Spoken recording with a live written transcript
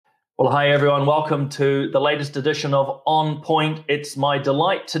Well, hi everyone. Welcome to the latest edition of On Point. It's my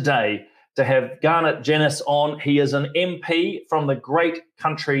delight today to have Garnett Genius on. He is an MP from the great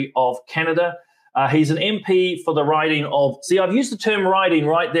country of Canada. He's an MP for the riding of, I've used the term riding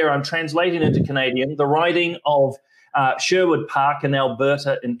right there. I'm translating into Canadian, the riding of Sherwood Park in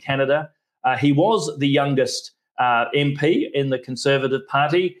Alberta in Canada. He was the youngest MP in the Conservative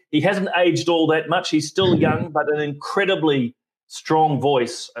Party. He hasn't aged all that much. He's still young, but an incredibly strong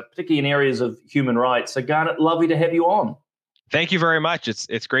voice, particularly in areas of human rights. So Garnett, lovely to have you on. Thank you very much.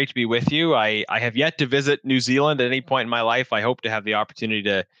 It's great to be with you. I have yet to visit New Zealand at any point in my life. I hope to have the opportunity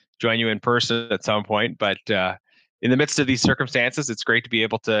to join you in person at some point. But in the midst of these circumstances, it's great to be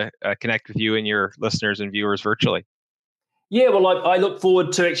able to connect with you and your listeners and viewers virtually. Yeah, well, I look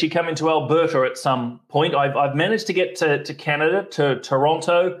forward to actually coming to Alberta at some point. I've managed to get to Canada, to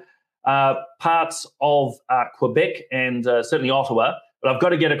Toronto, parts of Quebec, and certainly Ottawa. But I've got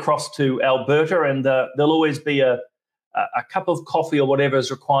to get across to Alberta, and there'll always be a cup of coffee or whatever is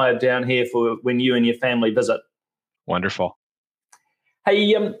required down here for when you and your family visit. Wonderful.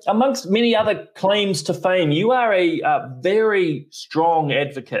 Hey, amongst many other claims to fame, you are a very strong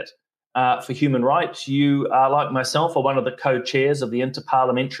advocate for human rights. You, like myself, are one of the co-chairs of the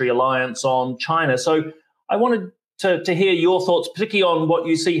Interparliamentary Alliance on China. So I wanted to hear your thoughts, particularly on what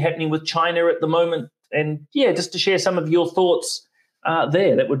you see happening with China at the moment. And yeah, just to share some of your thoughts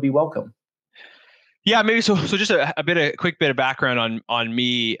there, that would be welcome. Yeah, maybe so just a quick bit of background on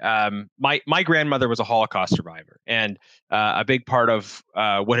me. My grandmother was a Holocaust survivor, and a big part of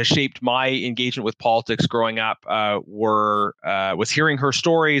what has shaped my engagement with politics growing up was hearing her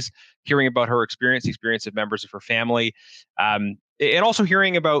stories, hearing about her experience, the experience of members of her family, and also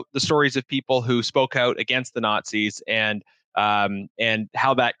hearing about the stories of people who spoke out against the Nazis and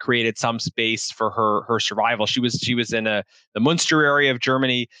how that created some space for her survival. She was in the Munster area of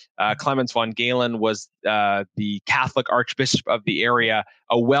Germany. Clemens von Galen was the Catholic Archbishop of the area,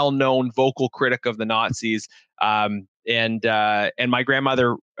 a well-known vocal critic of the Nazis. And my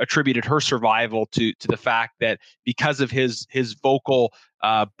grandmother attributed her survival to the fact that because of his vocal,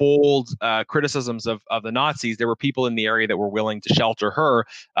 bold criticisms of the Nazis, there were people in the area that were willing to shelter her,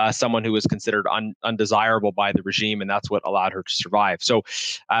 someone who was considered undesirable by the regime, and that's what allowed her to survive. So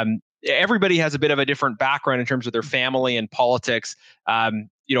everybody has a bit of a different background in terms of their family and politics.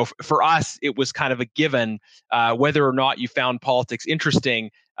 For us, it was kind of a given, whether or not you found politics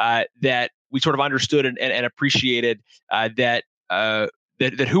interesting, that we sort of understood and appreciated that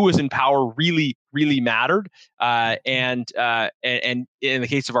who was in power really mattered, and in the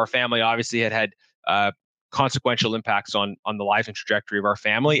case of our family, obviously it had consequential impacts on the life and trajectory of our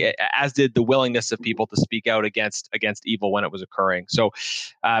family, as did the willingness of people to speak out against evil when it was occurring. So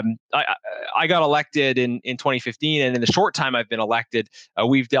I got elected in 2015, and in the short time I've been elected,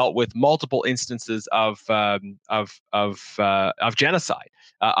 we've dealt with multiple instances of genocide,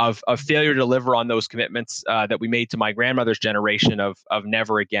 of failure to deliver on those commitments that we made to my grandmother's generation of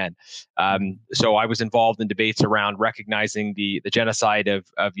never again. So I was involved in debates around recognizing the genocide of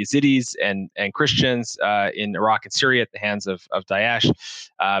Yazidis and Christians in Iraq and Syria at the hands of Daesh,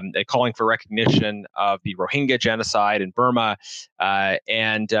 calling for recognition of the Rohingya genocide in Burma,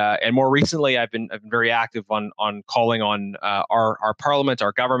 and more recently, I've been very active on calling on our parliament,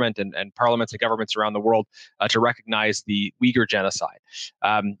 our government, and parliaments and governments around the world to recognize the Uyghur genocide.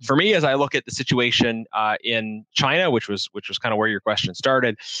 For me, as I look at the situation in China, which was kind of where your question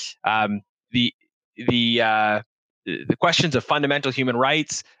started, the questions of fundamental human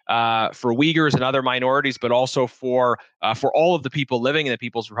rights for Uyghurs and other minorities, but also for all of the people living in the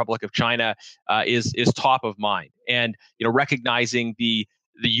People's Republic of China, is top of mind. And recognizing the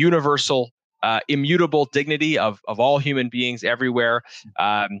universal, immutable dignity of all human beings everywhere,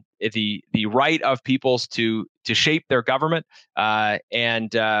 the right of peoples to shape their government,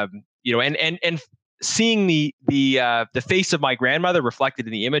 and seeing the face of my grandmother reflected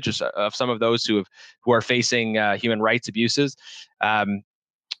in the images of some of those who are facing human rights abuses,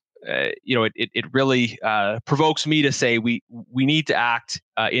 it really provokes me to say we need to act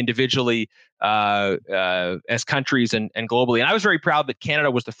individually as countries and globally. And I was very proud that Canada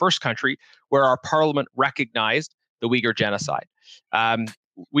was the first country where our parliament recognized the Uyghur genocide.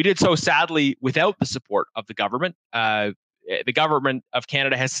 We did so sadly without the support of the government. The government of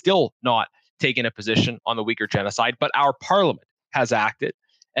Canada has still not taken a position on the Uyghur genocide, but our parliament has acted,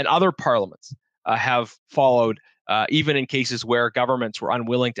 and other parliaments have followed, even in cases where governments were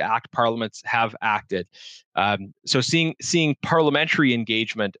unwilling to act. Parliaments have acted. So seeing parliamentary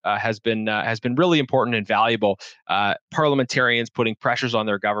engagement has been really important and valuable. Parliamentarians putting pressures on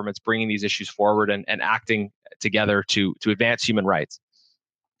their governments, bringing these issues forward, and acting together to advance human rights.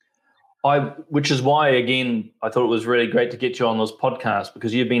 Which is why, again, I thought it was really great to get you on this podcast,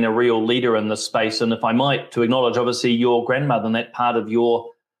 because you've been a real leader in this space. And if I might, to acknowledge, obviously, your grandmother and that part of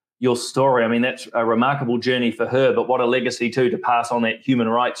your story. I mean, that's a remarkable journey for her, but what a legacy too, to pass on that human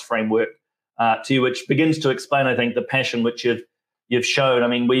rights framework to you, which begins to explain, I think, the passion which you've shown. I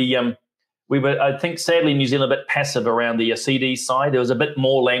mean, we were, I think, sadly, New Zealand a bit passive around the Yazidi side. There was a bit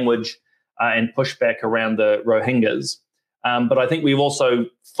more language and pushback around the Rohingyas. But I think we've also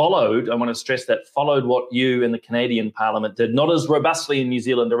followed, I want to stress that, followed what you in the Canadian Parliament did, not as robustly in New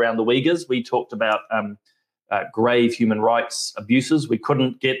Zealand around the Uyghurs. We talked about grave human rights abuses. We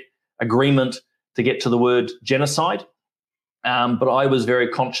couldn't get agreement to get to the word genocide. But I was very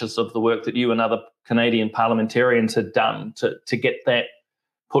conscious of the work that you and other Canadian parliamentarians had done to get that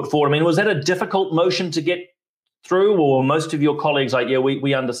put forward. I mean, was that a difficult motion to get through, or most of your colleagues like, yeah,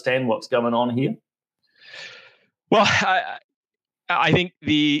 we understand what's going on here? Well, I think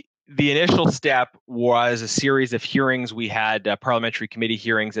the initial step was a series of hearings. We had parliamentary committee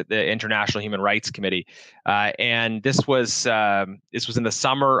hearings at the International Human Rights Committee, and this was in the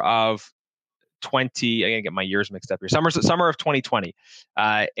summer of I'm gonna get my years mixed up here. Summer of 2020,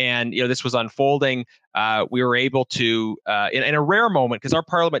 and this was unfolding. We were able to, in a rare moment, because our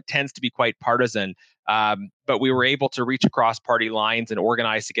parliament tends to be quite partisan, but we were able to reach across party lines and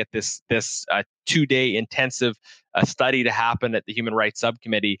organize to get this 2-day intensive study to happen at the Human Rights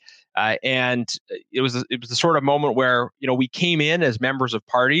Subcommittee. And it was the sort of moment where we came in as members of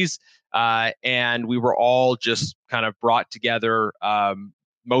parties, and we were all just kind of brought together.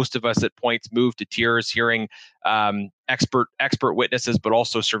 Most of us at points moved to tears hearing expert witnesses, but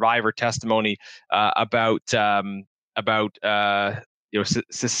also survivor testimony about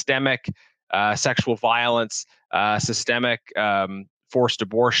systemic sexual violence, systemic forced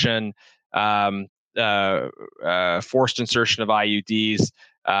abortion, forced insertion of IUDs,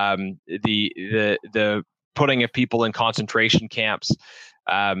 the putting of people in concentration camps.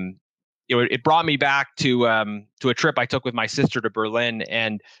 It brought me back to a trip I took with my sister to Berlin,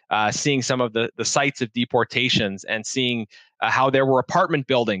 and seeing some of the sites of deportations, and seeing how there were apartment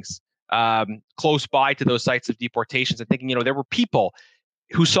buildings close by to those sites of deportations, and thinking, there were people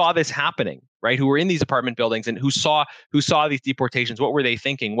who saw this happening, right? Who were in these apartment buildings and who saw these deportations. What were they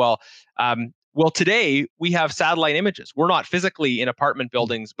thinking? Well, today we have satellite images. We're not physically in apartment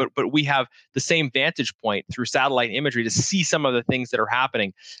buildings, but we have the same vantage point through satellite imagery to see some of the things that are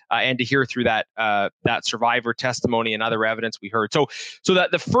happening, and to hear through that survivor testimony and other evidence we heard. So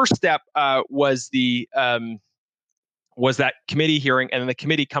that the first step was that committee hearing, and then the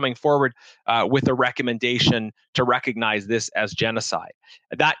committee coming forward with a recommendation to recognize this as genocide.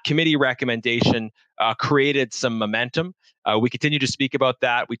 That committee recommendation created some momentum. We continue to speak about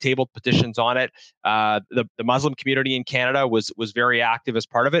that. We tabled petitions on it. The Muslim community in Canada was very active as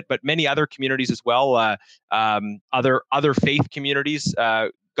part of it, but many other communities as well. Other faith communities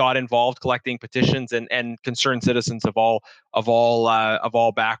got involved collecting petitions, and concerned citizens of all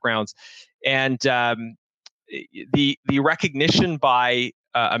backgrounds. And the recognition by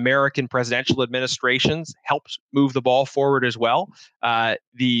American presidential administrations helped move the ball forward as well.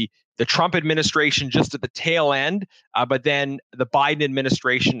 The Trump administration just at the tail end, but then the Biden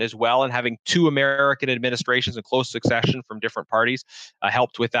administration as well, and having two American administrations in close succession from different parties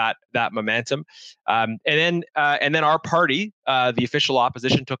helped with that momentum. And then our party, the official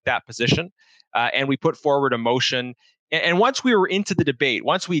opposition, took that position, and we put forward a motion. And once we were into the debate,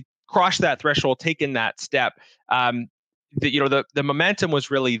 once we crossed that threshold, taken that step, the momentum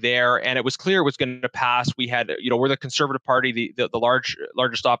was really there, and it was clear it was going to pass. We had, we're the Conservative Party, the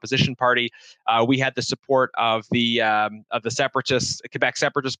largest opposition party. We had the support of the separatists, Quebec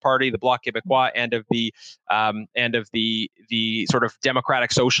Separatist Party, the Bloc Québécois, and of the sort of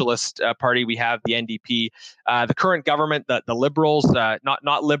Democratic Socialist Party. We have the NDP, the current government, the Liberals,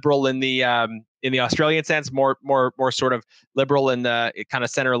 not liberal in the Australian sense, more sort of liberal in the kind of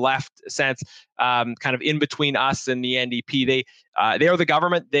center left sense, kind of in between us and the NDP. They are the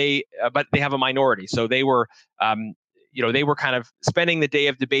government. But they have a minority, so they were kind of spending the day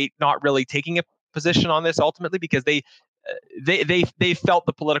of debate, not really taking a position on this ultimately, because they felt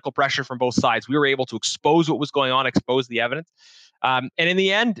the political pressure from both sides. We were able to expose what was going on, expose the evidence, and in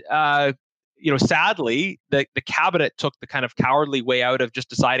the end, sadly, the cabinet took the kind of cowardly way out of just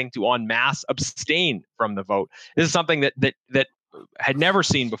deciding to en masse abstain from the vote. This is something that had never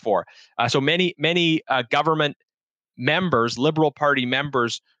seen before. So many government members, Liberal Party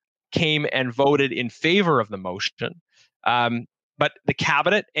members, came and voted in favor of the motion. But the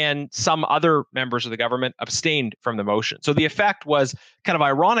cabinet and some other members of the government abstained from the motion. So the effect was, kind of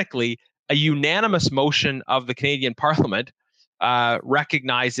ironically, a unanimous motion of the Canadian Parliament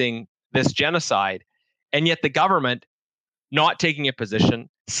recognizing this genocide, and yet the government not taking a position,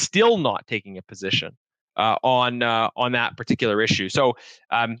 still not taking a position on that particular issue. So,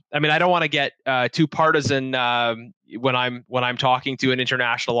 I mean, I don't want to get too partisan when I'm talking to an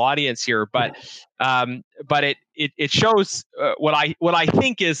international audience here, but it shows what I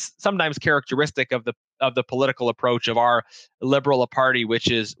think is sometimes characteristic of the political approach of our Liberal party, which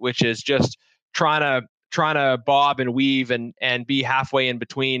is just trying to bob and weave and be halfway in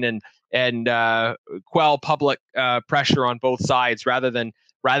between and quell public pressure on both sides rather than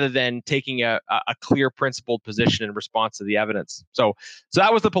taking a clear principled position in response to the evidence. So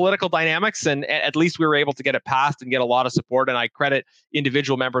that was the political dynamics, and at least we were able to get it passed and get a lot of support. And I credit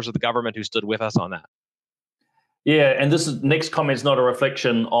individual members of the government who stood with us on that. Yeah, and next comment is not a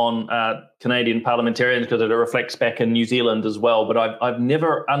reflection on Canadian parliamentarians because it reflects back in New Zealand as well. But I've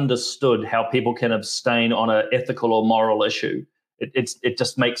never understood how people can abstain on an ethical or moral issue. It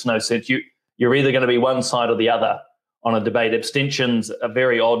just makes no sense. You're either going to be one side or the other on a debate. Abstention's a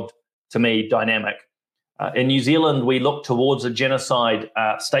very odd, to me, dynamic. In New Zealand, we look towards a genocide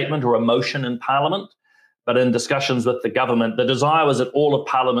statement or a motion in Parliament, but in discussions with the government, the desire was that all of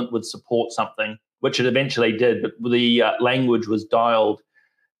Parliament would support something, which it eventually did, but the language was dialed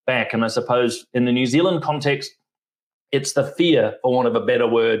back. And I suppose in the New Zealand context, it's the fear, for want of a better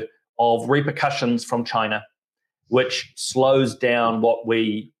word, of repercussions from China, which slows down what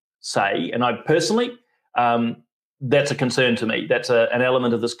we say. And I personally, that's a concern to me. That's an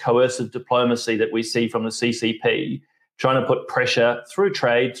element of this coercive diplomacy that we see from the CCP, trying to put pressure through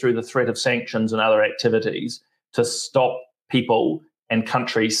trade, through the threat of sanctions and other activities to stop people and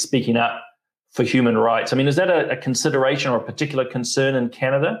countries speaking up for human rights. I mean, is that a consideration or a particular concern in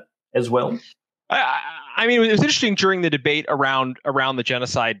Canada as well? I mean, it was interesting during the debate around the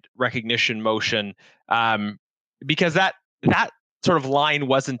genocide recognition motion, because that sort of line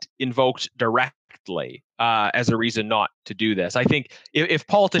wasn't invoked directly as a reason not to do this. I think if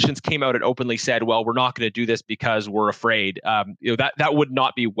politicians came out and openly said, "Well, we're not going to do this because we're afraid," that would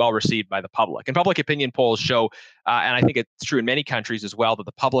not be well received by the public. And public opinion polls show, and I think it's true in many countries as well, that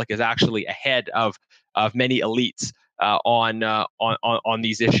the public is actually ahead of many elites on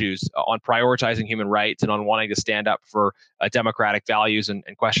these issues, on prioritizing human rights and on wanting to stand up for democratic values and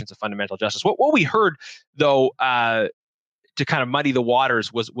questions of fundamental justice. What we heard, though, to kind of muddy the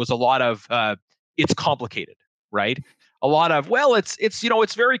waters was a lot of it's complicated, right? A lot of, well, it's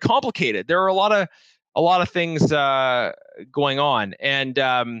very complicated. There are a lot of things going on, and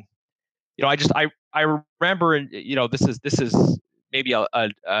I remember, and this is maybe a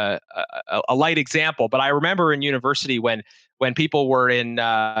light example, but I remember in university when people were in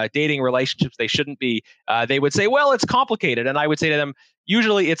dating relationships they shouldn't be, they would say, well, it's complicated. And I would say to them,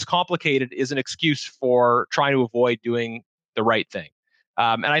 usually it's complicated is an excuse for trying to avoid doing the right thing.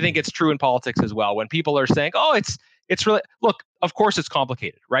 And I think it's true in politics as well. When people are saying, oh, it's really, look, of course it's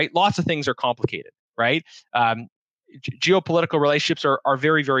complicated, right? Lots of things are complicated, right? Geopolitical relationships are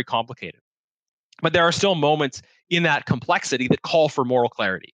very, very complicated. But there are still moments in that complexity that call for moral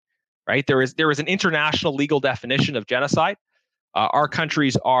clarity, right? There is an international legal definition of genocide. Our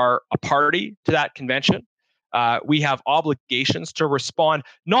countries are a party to that convention. We have obligations to respond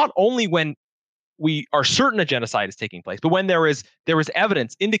not only when we are certain a genocide is taking place, but when there is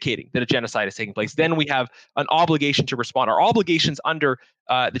evidence indicating that a genocide is taking place, then we have an obligation to respond. Our obligations under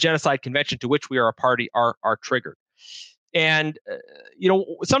the Genocide Convention, to which we are a party, are triggered. And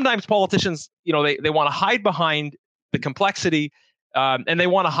sometimes politicians, they want to hide behind the complexity, and they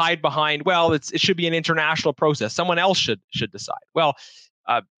want to hide behind, well, it should be an international process. Someone else should decide. Well,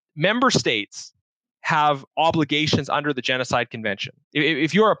 member states have obligations under the Genocide Convention.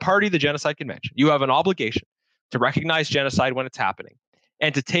 If you're a party to the Genocide Convention, you have an obligation to recognize genocide when it's happening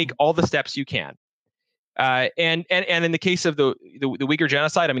and to take all the steps you can. And in the case of the Uyghur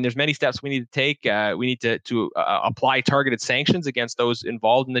genocide, I mean, there's many steps we need to take. We need to apply targeted sanctions against those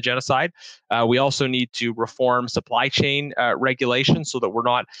involved in the genocide. We also need to reform supply chain regulations so that we're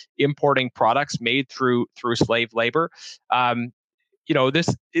not importing products made through slave labor.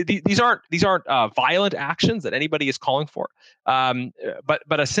 These aren't violent actions that anybody is calling for,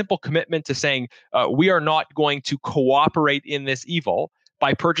 but a simple commitment to saying we are not going to cooperate in this evil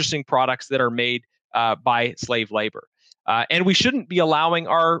by purchasing products that are made by slave labor. And we shouldn't be allowing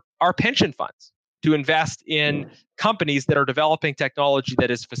our pension funds to invest in companies that are developing technology that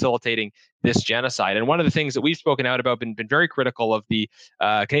is facilitating this genocide. And one of the things that we've spoken out about, been very critical of the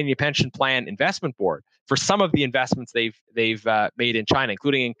Canadian Pension Plan Investment Board for some of the investments they've made in China,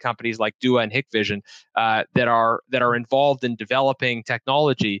 including in companies like Dua and Hikvision that are involved in developing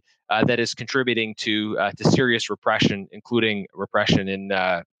technology that is contributing to serious repression, including repression in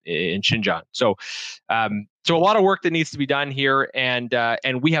in Xinjiang. So a lot of work that needs to be done here, and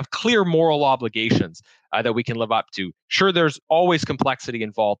we have clear moral obligations that we can live up to. Sure, there's always complexity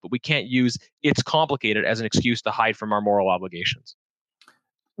involved, but we can't use "it's complicated" as an excuse to hide from our moral obligations.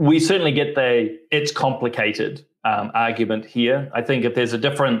 We certainly get the "it's complicated" argument here. I think if there's a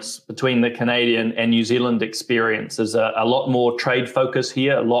difference between the Canadian and New Zealand experience, there's a lot more trade focus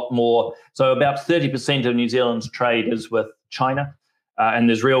here, a lot more. So about 30% of New Zealand's trade is with China. And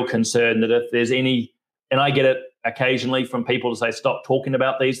there's real concern that if there's any, and I get it occasionally from people to say, stop talking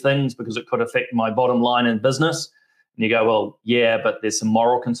about these things because it could affect my bottom line in business. And you go, well, yeah, but there's some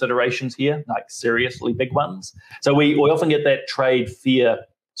moral considerations here, like seriously big ones. So we often get that trade fear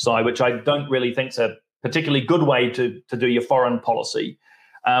side, which I don't really think is a particularly good way to do your foreign policy.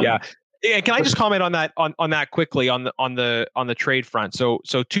 Yeah. Can I just comment on that that quickly on the trade front? So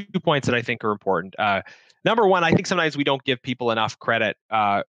 2 points that I think are important. Number one, I think sometimes we don't give people enough credit.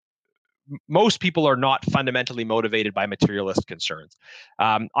 Most people are not fundamentally motivated by materialist concerns.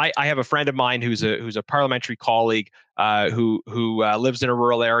 I have a friend of mine who's a parliamentary colleague who lives in a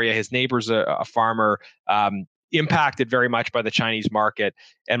rural area. His neighbor's a farmer, impacted very much by the Chinese market.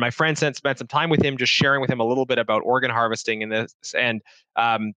 And my friend spent some time with him, just sharing with him a little bit about organ harvesting and this. And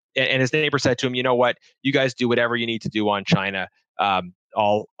his neighbor said to him, "You know what? You guys do whatever you need to do on China.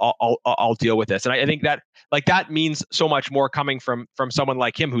 I'll deal with this." And I think that that means so much more coming from someone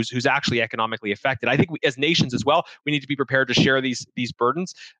like him who's actually economically affected. I think as nations as well, we need to be prepared to share these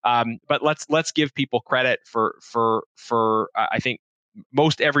burdens. But let's give people credit for I think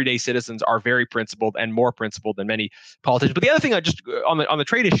most everyday citizens are very principled and more principled than many politicians. But the other thing I just on the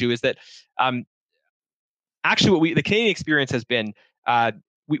trade issue is that actually what the Canadian experience has been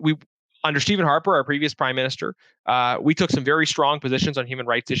we under Stephen Harper, our previous prime minister, we took some very strong positions on human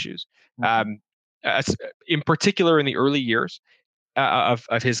rights issues, in particular in the early years of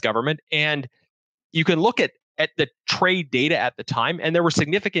his government. And you can look at the trade data at the time, and there were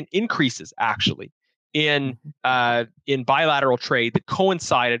significant increases actually in bilateral trade that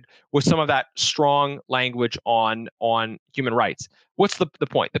coincided with some of that strong language on human rights. What's the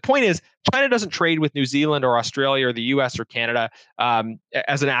point? The point is China doesn't trade with New Zealand or Australia or the US or Canada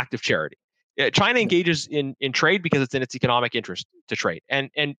as an act of charity. China engages in trade because it's in its economic interest to trade. And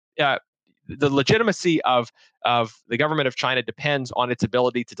the legitimacy of the government of China depends on its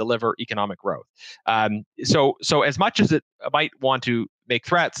ability to deliver economic growth. So as much as it might want to make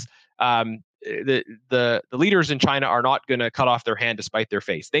threats, the leaders in China are not going to cut off their hand to spite their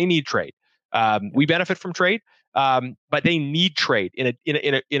face. They need trade. We benefit from trade, but they need trade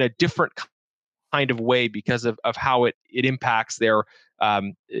in a different kind of way because of how it impacts their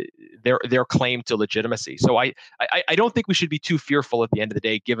claim to legitimacy. So I don't think we should be too fearful at the end of the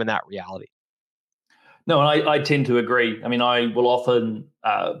day, given that reality. No, and I tend to agree. I mean, I will often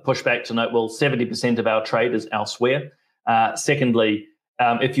push back to note, well, 70% of our trade is elsewhere. Secondly,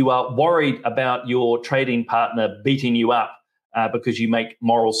 if you are worried about your trading partner beating you up because you make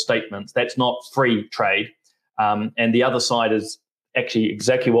moral statements, that's not free trade. And the other side is actually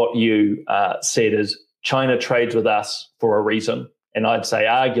exactly what you said, is China trades with us for a reason. And I'd say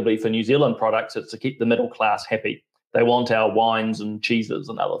arguably for New Zealand products, it's to keep the middle class happy. They want our wines and cheeses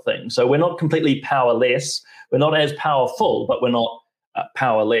and other things. So we're not completely powerless. We're not as powerful, but we're not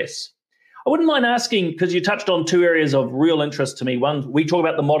powerless. I wouldn't mind asking, because you touched on 2 areas of real interest to me. One, we talk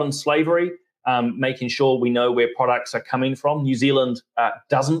about the modern slavery, making sure we know where products are coming from. New Zealand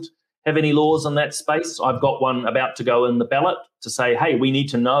doesn't have any laws in that space. I've got one about to go in the ballot to say, hey, we need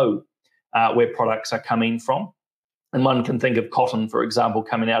to know where products are coming from. And one can think of cotton, for example,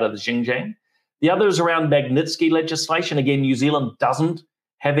 coming out of the Xinjiang. The other is around Magnitsky legislation. Again, New Zealand doesn't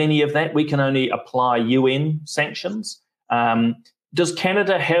have any of that. We can only apply UN sanctions. Does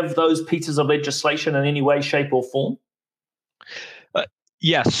Canada have those pieces of legislation in any way, shape, or form?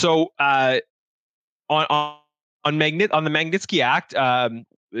 Yes. So on the Magnitsky Act,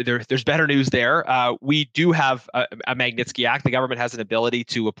 there's better news there. We do have a Magnitsky Act. The government has an ability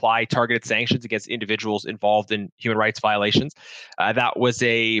to apply targeted sanctions against individuals involved in human rights violations. That was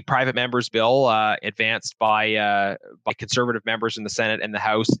a private member's bill advanced by conservative members in the Senate and the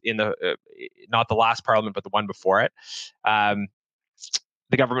House in not the last parliament, but the one before it.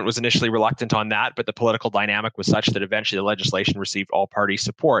 The government was initially reluctant on that, but the political dynamic was such that eventually the legislation received all-party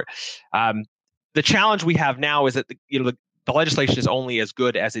support. The challenge we have now is that the legislation is only as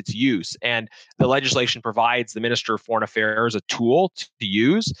good as its use, and the legislation provides the Minister of Foreign Affairs a tool to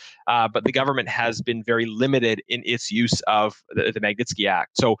use, but the government has been very limited in its use of the Magnitsky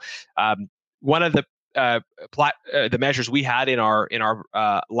Act. So one of the the measures we had in our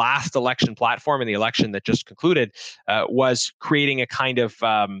last election platform, in the election that just concluded, was creating a kind of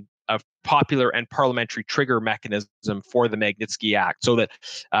popular and parliamentary trigger mechanism for the Magnitsky Act, so that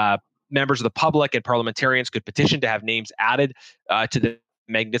members of the public and parliamentarians could petition to have names added to the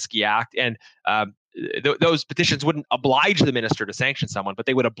Magnitsky Act, and those petitions wouldn't oblige the minister to sanction someone, but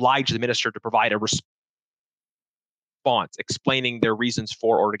they would oblige the minister to provide a response explaining their reasons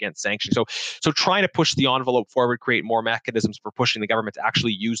for or against sanctions. So trying to push the envelope forward, create more mechanisms for pushing the government to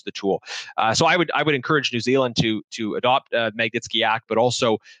actually use the tool. So I would encourage New Zealand to adopt Magnitsky Act, but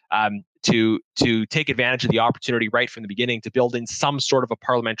also to take advantage of the opportunity right from the beginning to build in some sort of a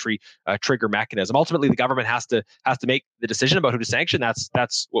parliamentary trigger mechanism. Ultimately, the government has to make the decision about who to sanction.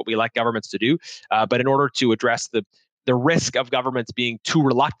 That's what we elect governments to do. But in order to address the risk of governments being too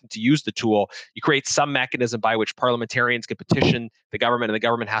reluctant to use the tool, you create some mechanism by which parliamentarians can petition the government, and the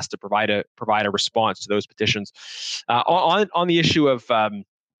government has to provide a response to those petitions. On the issue of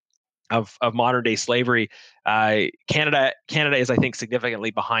modern day slavery, Canada is, I think,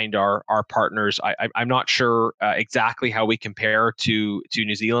 significantly behind our partners. I'm not sure exactly how we compare to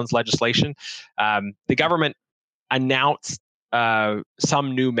New Zealand's legislation. The government announced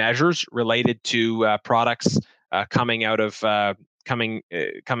some new measures related to products coming out of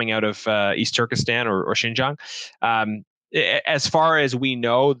East Turkestan or Xinjiang. As far as we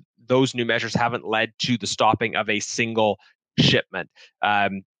know, those new measures haven't led to the stopping of a single shipment.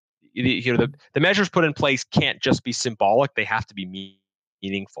 The measures put in place can't just be symbolic; they have to be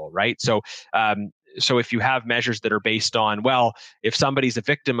meaningful, right? So if you have measures that are based on, well, if somebody's a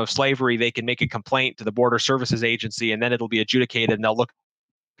victim of slavery, they can make a complaint to the Border Services Agency, and then it'll be adjudicated, and they'll look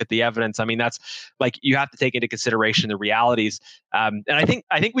at the evidence. I mean, that's like, you have to take into consideration the realities. And I think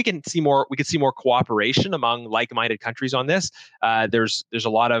we can see more. We could see more cooperation among like-minded countries on this. There's a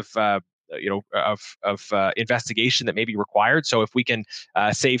lot of investigation that may be required. So if we can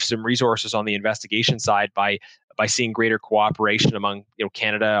save some resources on the investigation side by seeing greater cooperation among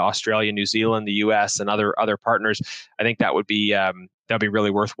Canada, Australia, New Zealand, the U.S., and other partners, I think that would be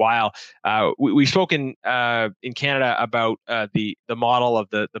really worthwhile. We've spoken in Canada about the model of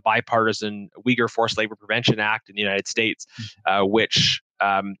the bipartisan Uyghur Forced Labor Prevention Act in the United States, which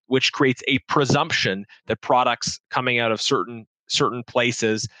creates a presumption that products coming out of certain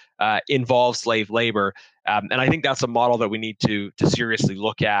places involve slave labor, and I think that's a model that we need to seriously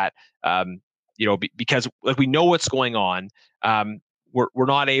look at. Because like, we know what's going on, we're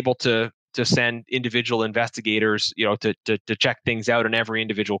not able to send individual investigators, to check things out in every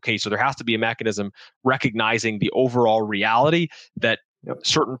individual case. So there has to be a mechanism recognizing the overall reality that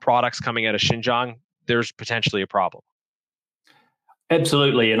certain products coming out of Xinjiang, there's potentially a problem.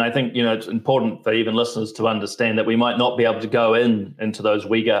 Absolutely, and I think it's important for even listeners to understand that we might not be able to go into those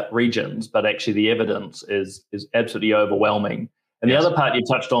Uyghur regions, but actually the evidence is absolutely overwhelming. And the other part you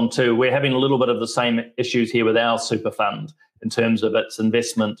touched on too, we're having a little bit of the same issues here with our super fund in terms of its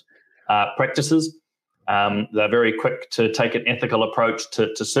investment practices. They're very quick to take an ethical approach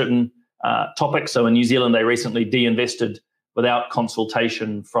to certain topics. So in New Zealand, they recently de-invested without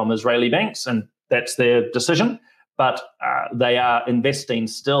consultation from Israeli banks, and that's their decision. But they are investing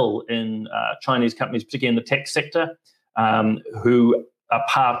still in Chinese companies, particularly in the tech sector, who are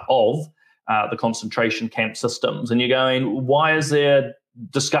part of the concentration camp systems. And you're going, why is there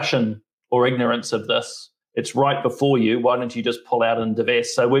discussion or ignorance of this? It's right before you. Why don't you just pull out and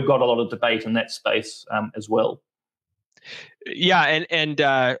divest? So we've got a lot of debate in that space as well. Yeah, and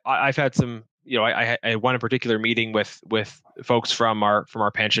I've had some. I had one particular meeting with folks from our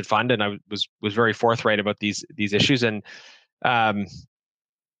pension fund, and I was very forthright about these issues. And I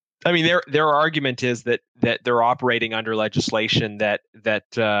mean, their argument is that they're operating under legislation that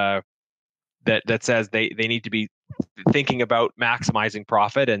says they need to be thinking about maximizing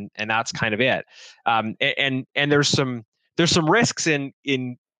profit, and that's kind of it. And there's some risks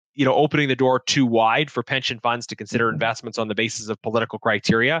in opening the door too wide for pension funds to consider investments on the basis of political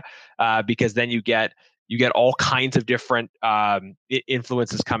criteria, because then you get all kinds of different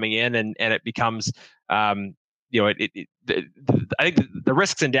influences coming in, and it becomes I think the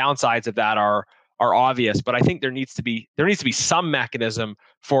risks and downsides of that are obvious, but I think there needs to be some mechanism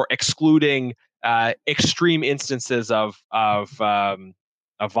for excluding extreme instances of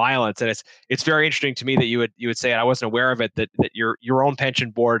violence. And it's very interesting to me that you would say, and I wasn't aware of it, that your own pension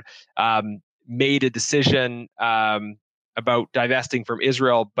board made a decision about divesting from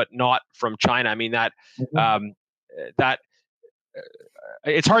Israel, but not from China. I mean, that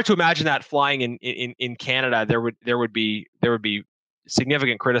it's hard to imagine that flying in Canada. There would be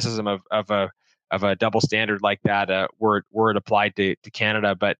significant criticism of a double standard like that were it applied to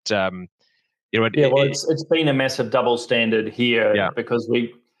Canada. But Yeah, well, it's been a massive double standard here because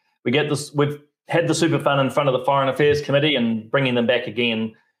we get this. We've had the super fund in front of the Foreign Affairs Committee and bringing them back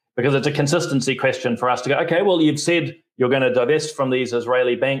again because it's a consistency question for us to go, okay, well, you've said you're going to divest from these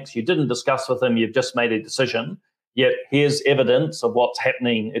Israeli banks. You didn't discuss with them. You've just made a decision. Yet here's evidence of what's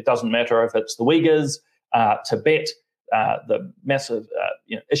happening. It doesn't matter if it's the Uyghurs, Tibet, the massive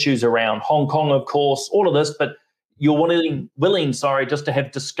issues around Hong Kong, of course, all of this, but you're willing, just to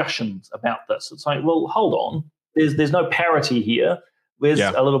have discussions about this. It's like, well, hold on. There's no parity here. There's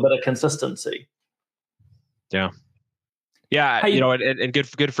a little bit of consistency. Yeah. Hey, and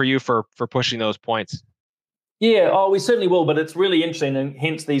good for you for pushing those points. Yeah, we certainly will, but it's really interesting, and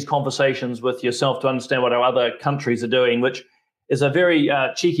hence these conversations with yourself to understand what our other countries are doing, which is a very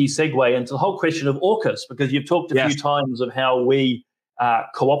cheeky segue into the whole question of AUKUS, because you've talked a few times of how we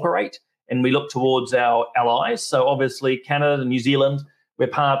cooperate and we look towards our allies. So obviously Canada and New Zealand, we're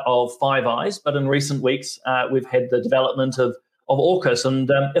part of Five Eyes, but in recent weeks we've had the development of AUKUS, and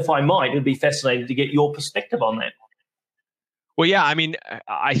if I might, it'd be fascinating to get your perspective on that. Well, yeah, I mean,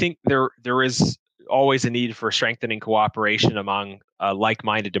 I think there is always a need for strengthening cooperation among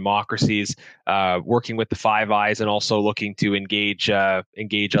like-minded democracies, working with the Five Eyes, and also looking to engage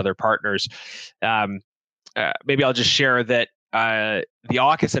other partners. Maybe I'll just share that the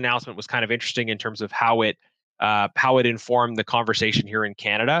AUKUS announcement was kind of interesting in terms of how it informed the conversation here in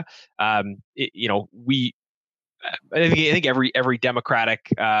Canada. I think every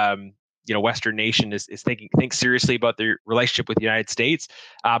democratic Western nation thinks seriously about their relationship with the United States,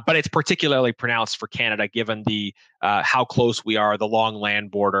 but it's particularly pronounced for Canada given the how close we are, the long land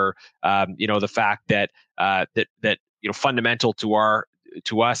border, the fact that fundamental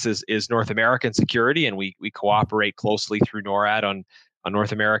to us is North American security, and we cooperate closely through NORAD on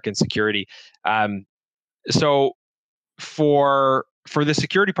North American security. So for the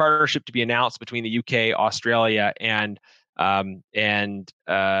security partnership to be announced between the UK, Australia, and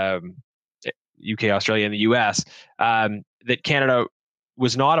UK, Australia, and the US, that Canada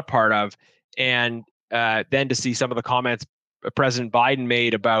was not a part of, and then to see some of the comments President Biden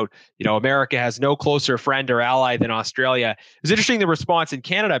made about, America has no closer friend or ally than Australia. It was interesting, the response in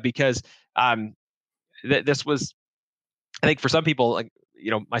Canada, because this was, I think, for some people, like,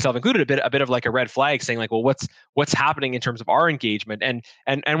 myself included, a bit of like a red flag, saying like, well, what's happening in terms of our engagement, and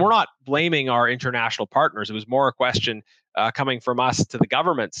we're not blaming our international partners. It was more a question coming from us to the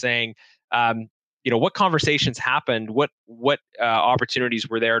government, saying, what conversations happened, what opportunities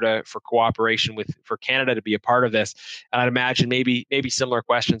were there for cooperation for Canada to be a part of this. And I'd imagine maybe similar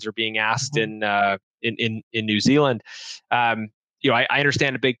questions are being asked in New Zealand. I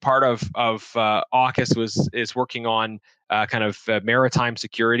understand a big part of AUKUS is working on kind of maritime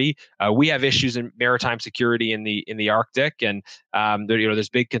security. We have issues in maritime security in the Arctic, and there's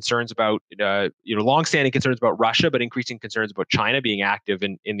big concerns about longstanding concerns about Russia, but increasing concerns about China being active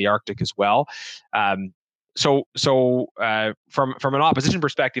in the Arctic as well. So from an opposition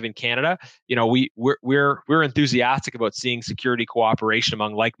perspective in Canada, we're enthusiastic about seeing security cooperation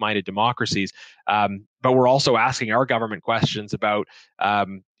among like-minded democracies, but we're also asking our government questions about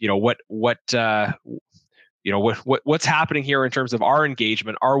what's happening here in terms of our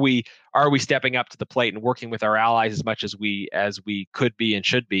engagement. Are we stepping up to the plate and working with our allies as much as we could be and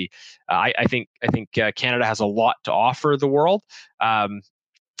should be? I think Canada has a lot to offer the world.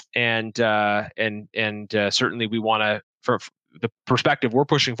 And certainly we want to, for the perspective we're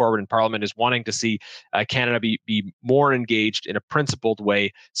pushing forward in Parliament, is wanting to see Canada be more engaged in a principled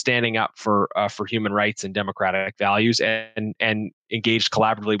way, standing up for human rights and democratic values, and engaged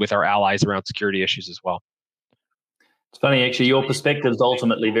collaboratively with our allies around security issues as well. It's funny, actually, your perspective is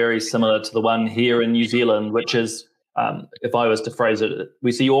ultimately very similar to the one here in New Zealand, which is, if I was to phrase it,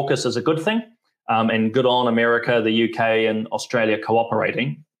 we see AUKUS as a good thing, and good on America, the UK, and Australia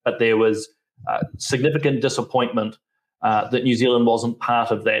cooperating. But there was significant disappointment that New Zealand wasn't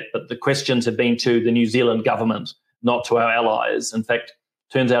part of that. But the questions have been to the New Zealand government, not to our allies. In fact,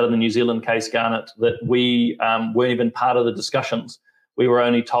 turns out in the New Zealand case, Garnett, that we weren't even part of the discussions. We were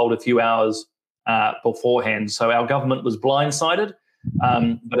only told a few hours beforehand. So our government was blindsided,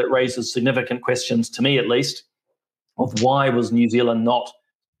 but it raises significant questions, to me at least, of why was New Zealand not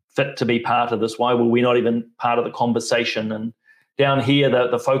fit to be part of this? Why were we not even part of the conversation? And down here,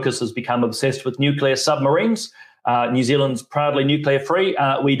 the focus has become obsessed with nuclear submarines. New Zealand's proudly nuclear free.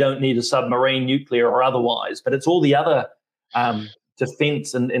 We don't need a submarine, nuclear or otherwise. But it's all the other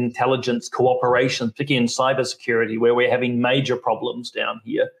defense and intelligence cooperation, particularly in cybersecurity, where we're having major problems down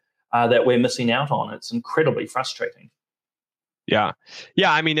here that we're missing out on. It's incredibly frustrating. Yeah.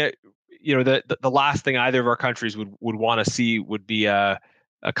 I mean, the last thing either of our countries would want to see would be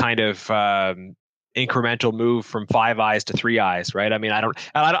a kind of incremental move from Five Eyes to Three Eyes, right? I mean, I don't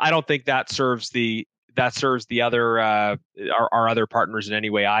think that serves the other our other partners in any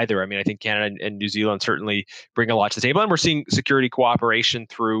way either. I mean, I think Canada and New Zealand certainly bring a lot to the table, and we're seeing security cooperation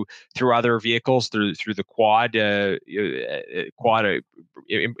through other vehicles, through the Quad,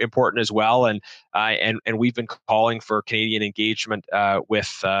 important as well, and we've been calling for Canadian engagement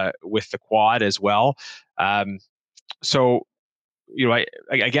with the Quad as well. So I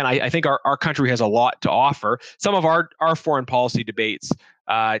think our country has a lot to offer. Some of our foreign policy debates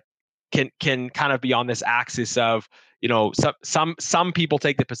can kind of be on this axis of, some people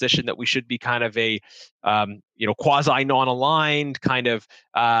take the position that we should be kind of a quasi non-aligned, kind of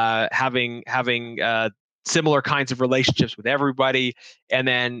having similar kinds of relationships with everybody, and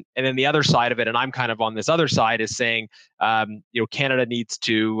then the other side of it, and I'm kind of on this other side, is saying Canada needs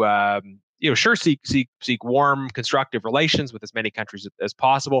to sure seek warm, constructive relations with as many countries as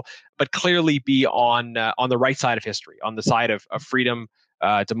possible, but clearly be on the right side of history, on the side of freedom,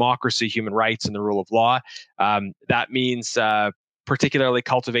 democracy, human rights, and the rule of law. That means particularly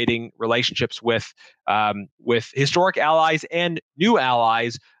cultivating relationships with historic allies and new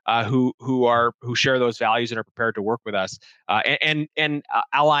allies who share those values and are prepared to work with us, and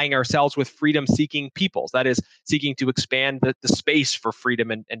allying ourselves with freedom-seeking peoples. That is, seeking to expand the space for freedom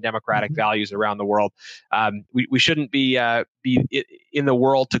and democratic values around the world. We shouldn't be in the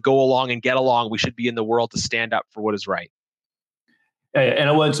world to go along and get along. We should be in the world to stand up for what is right. And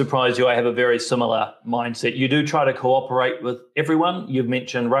it won't surprise you, I have a very similar mindset. You do try to cooperate with everyone. You've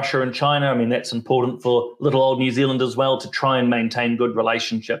mentioned Russia and China. I mean, that's important for little old New Zealand as well, to try and maintain good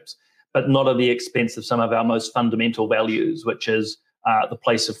relationships, but not at the expense of some of our most fundamental values, which is the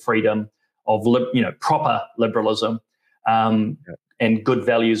place of freedom, of proper liberalism, and good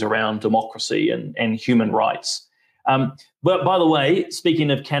values around democracy and human rights. But by the way, speaking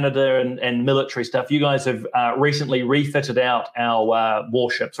of Canada and military stuff, you guys have recently refitted out our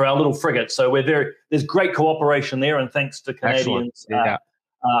warships, or our little frigates. So there's great cooperation there, and thanks to Canadians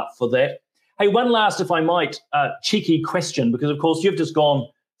for that. Hey, one last, if I might, cheeky question, because of course you've just gone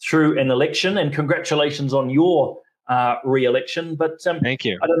through an election, and congratulations on your re-election. But thank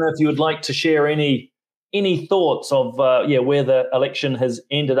you. I don't know if you would like to share any thoughts of where the election has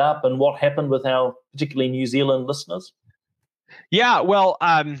ended up and what happened with our particularly New Zealand listeners? Yeah, well,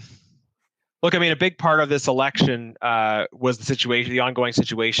 look, I mean, a big part of this election was the ongoing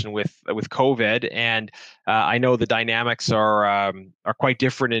situation with COVID, and I know the dynamics are quite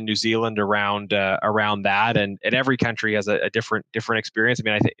different in New Zealand around that, and every country has a different experience. I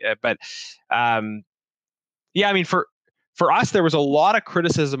mean, I think, but I mean, for us, there was a lot of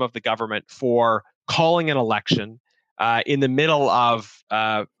criticism of the government for calling an election in the middle of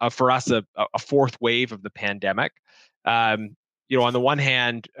for us a fourth wave of the pandemic. On the one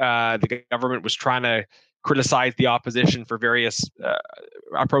hand, the government was trying to criticize the opposition for various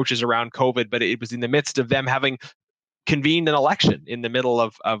approaches around COVID, but it was in the midst of them having convened an election in the middle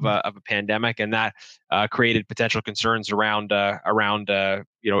of a pandemic, and that created potential concerns around the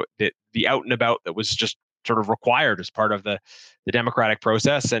out and about that was just sort of required as part of the democratic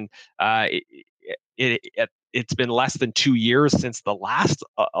process. And it's been less than 2 years since the last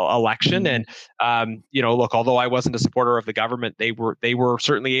election, and look, although I wasn't a supporter of the government, they were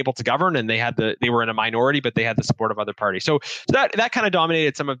certainly able to govern, and they were in a minority, but they had the support of other parties. So that kind of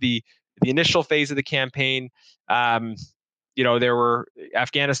dominated some of the initial phase of the campaign. There were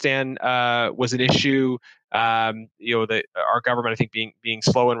Afghanistan was an issue. Our government, I think, being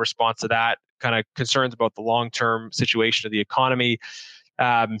slow in response to that, kind of concerns about the long-term situation of the economy.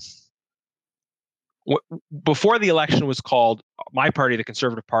 Before the election was called, my party, the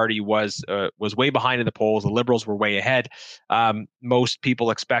Conservative Party, was way behind in the polls. The Liberals were way ahead. Most people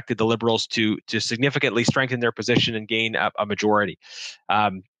expected the Liberals to significantly strengthen their position and gain a majority.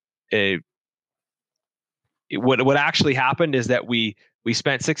 What actually happened is that we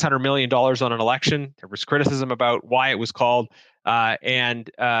spent $600 million on an election. There was criticism about why it was called, and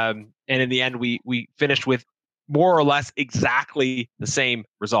in the end, we finished with more or less exactly the same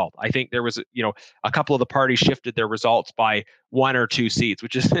result. I think there was, a couple of the parties shifted their results by 1 or 2 seats,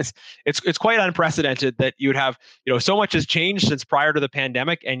 which is it's quite unprecedented that you would have, so much has changed since prior to the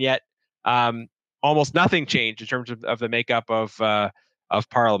pandemic, and yet almost nothing changed in terms of the makeup of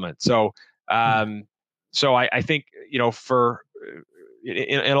Parliament. So I think, for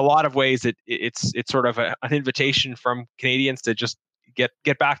in a lot of ways, it's sort of an invitation from Canadians to just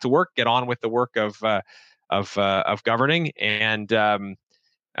get back to work, get on with the work of governing, and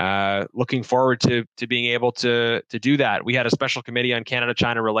looking forward to being able to do that. We had a special committee on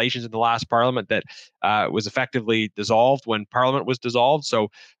Canada-China relations in the last Parliament that was effectively dissolved when Parliament was dissolved. So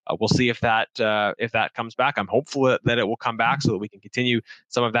we'll see if that comes back. I'm hopeful that it will come back so that we can continue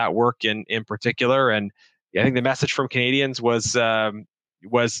some of that work in particular. And I think the message from Canadians was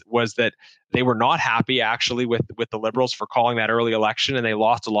that they were not happy actually with the Liberals for calling that early election, and they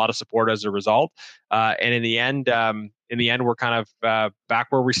lost a lot of support as a result. And in the end, we're kind of back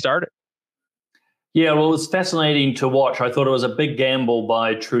where we started. Yeah, well, it was fascinating to watch. I thought it was a big gamble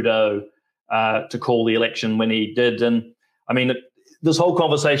by Trudeau to call the election when he did. And I mean, this whole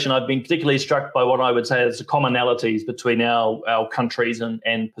conversation, I've been particularly struck by what I would say is the commonalities between our countries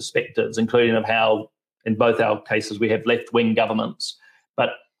and perspectives, including of how, in both our cases, we have left-wing governments.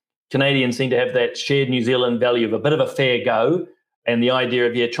 But Canadians seem to have that shared New Zealand value of a bit of a fair go, and the idea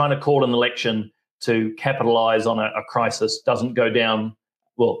of trying to call an election to capitalise on a crisis doesn't go down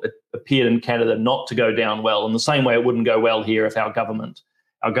well. It appeared in Canada not to go down well, in the same way it wouldn't go well here if our government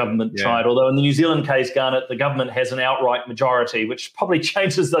tried. Although in the New Zealand case, Garnett, the government has an outright majority, which probably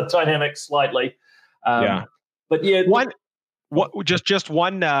changes the dynamic slightly. But yeah, just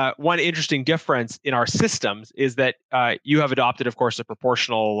one interesting difference in our systems is that you have adopted, of course, a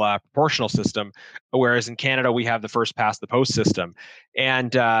proportional system, whereas in Canada we have the first past the post system.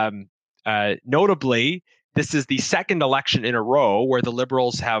 And notably, this is the second election in a row where the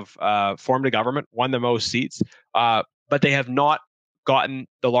Liberals have formed a government, won the most seats, but they have not gotten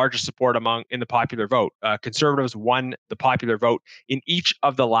the largest support in the popular vote. Conservatives won the popular vote in each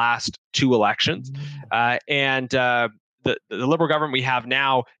of the last two elections, and the Liberal government we have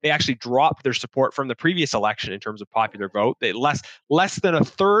now, they actually dropped their support from the previous election in terms of popular vote. Less than a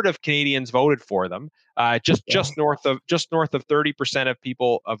third of Canadians voted for them. Just north of 30% of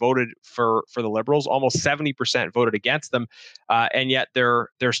people voted for the Liberals. Almost 70% voted against them, and yet they're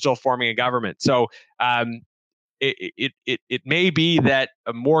still forming a government. So it may be that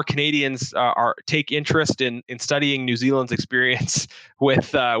more Canadians take interest in studying New Zealand's experience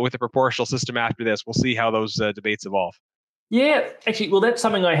with a proportional system after this. We'll see how those debates evolve. Yeah, actually, well, that's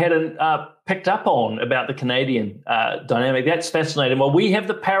something I hadn't picked up on about the Canadian dynamic. That's fascinating. Well, we have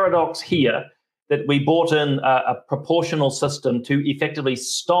the paradox here that we brought in a proportional system to effectively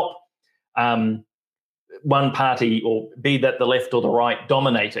stop one party, or be that the left or the right,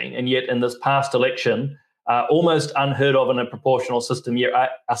 dominating. And yet in this past election, almost unheard of in a proportional system,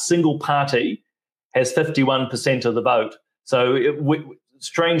 a single party has 51% of the vote. So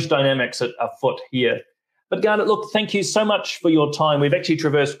strange dynamics afoot here. But Garnett, look, thank you so much for your time. We've actually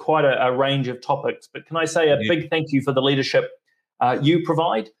traversed quite a range of topics, but can I say a big thank you for the leadership you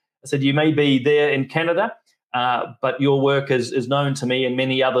provide? I said you may be there in Canada, but your work is known to me and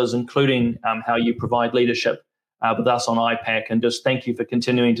many others, including how you provide leadership with us on IPAC. And just thank you for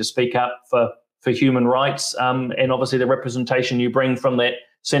continuing to speak up for human rights, and obviously the representation you bring from that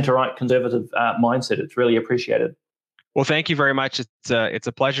centre-right conservative mindset. It's really appreciated. Well, thank you very much. It's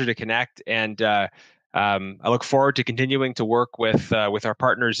a pleasure to connect, and I look forward to continuing to work with our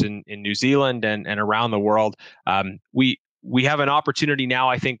partners in New Zealand and around the world. We have an opportunity now,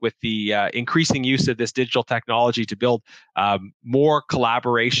 I think, with the increasing use of this digital technology to build more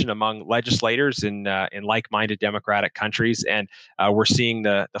collaboration among legislators in like-minded democratic countries, and we're seeing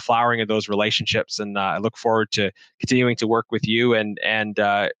the flowering of those relationships. And I look forward to continuing to work with you, and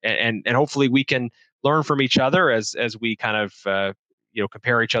hopefully we can learn from each other as we kind of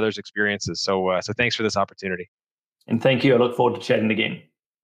compare each other's experiences. So thanks for this opportunity. And thank you. I look forward to chatting again.